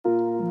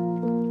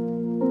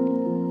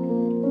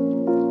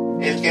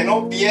El que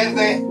no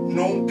pierde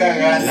nunca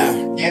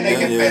gana. Tiene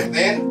que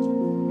perder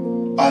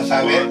para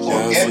saber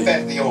por qué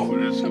perdió.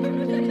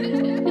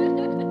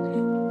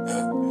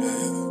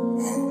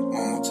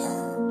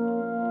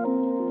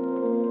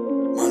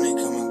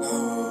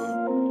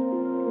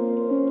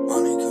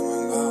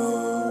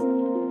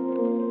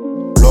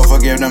 Lord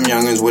forgive them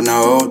youngins with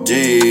no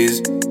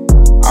O.T.Bs.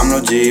 I'm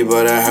no G,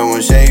 but I had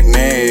one shape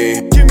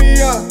me. Give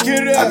me up,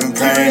 get it up. I've been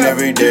praying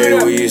every day,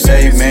 will you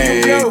save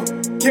me?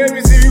 Can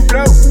we see you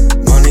blow?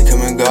 Money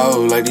come and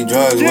go like these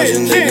drugs,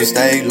 wishing they can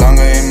stay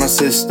longer in my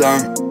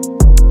system.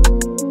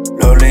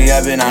 Lately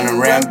I've been on a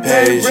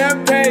rampage.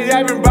 I've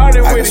been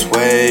ballin' I with can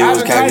swear it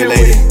was it.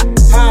 calculated.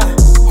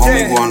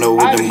 Homie wonder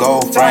with them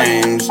gold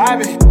frames.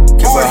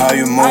 Careful how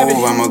you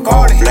move, I'ma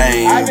call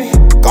blame.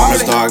 Gonna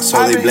start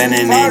slowly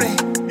blending in.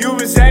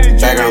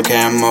 Background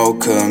camo,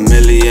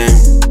 chameleon.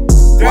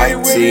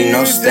 White tee,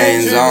 no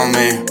stains on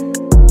me.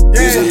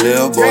 You's a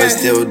little boy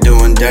still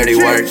doing dirty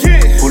work.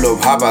 Pull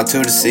up, hop out to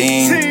the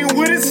scene.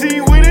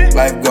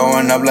 Life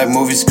going up like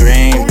movie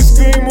screen.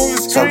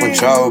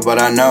 Self-control, but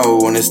I know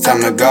when it's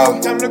time to go.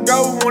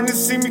 Wanna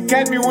see me,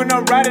 catch me when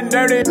I'm riding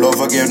dirty. Lord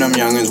forgive them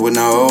youngins with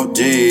no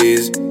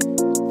O.G.s.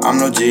 I'm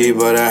no G,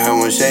 but I had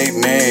one shape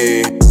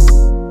me.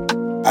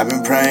 I've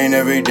been praying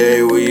every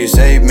day, will you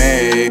save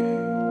me?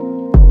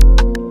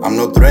 I'm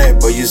no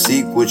threat, but you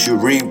seek what you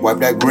reap. Wipe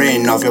that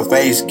grin off your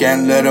face,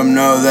 can't let them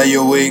know that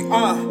you're weak.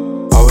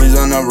 Always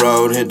on the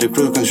road, hit the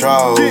cruise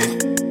control.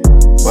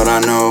 But I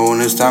know when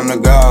it's time to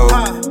go.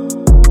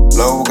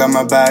 Low got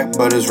my back,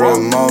 but it's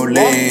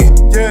remotely.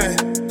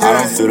 I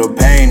don't feel the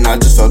pain, I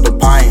just felt the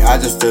pint. I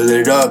just fill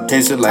it up,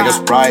 taste it like a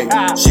Sprite.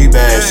 She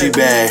bad, she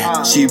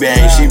bad, she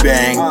bang, she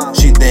bang.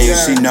 She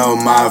thinks she know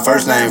my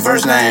first name.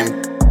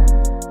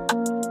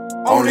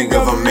 Only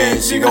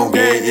government she gon'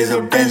 get is a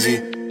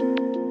Benji.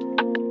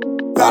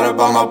 Thought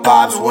about my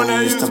pops when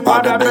I used to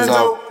pop that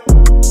benzo.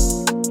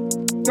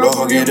 Don't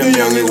forget them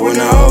youngins with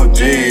no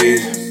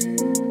O.G.s.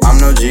 I'm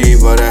no G,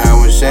 but I had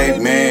one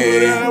shape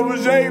me.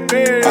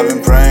 I've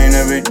been praying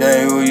every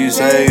day, will you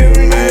save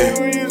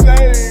me?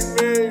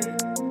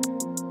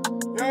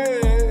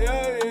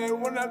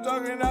 When I'm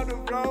talking out the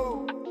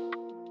flow.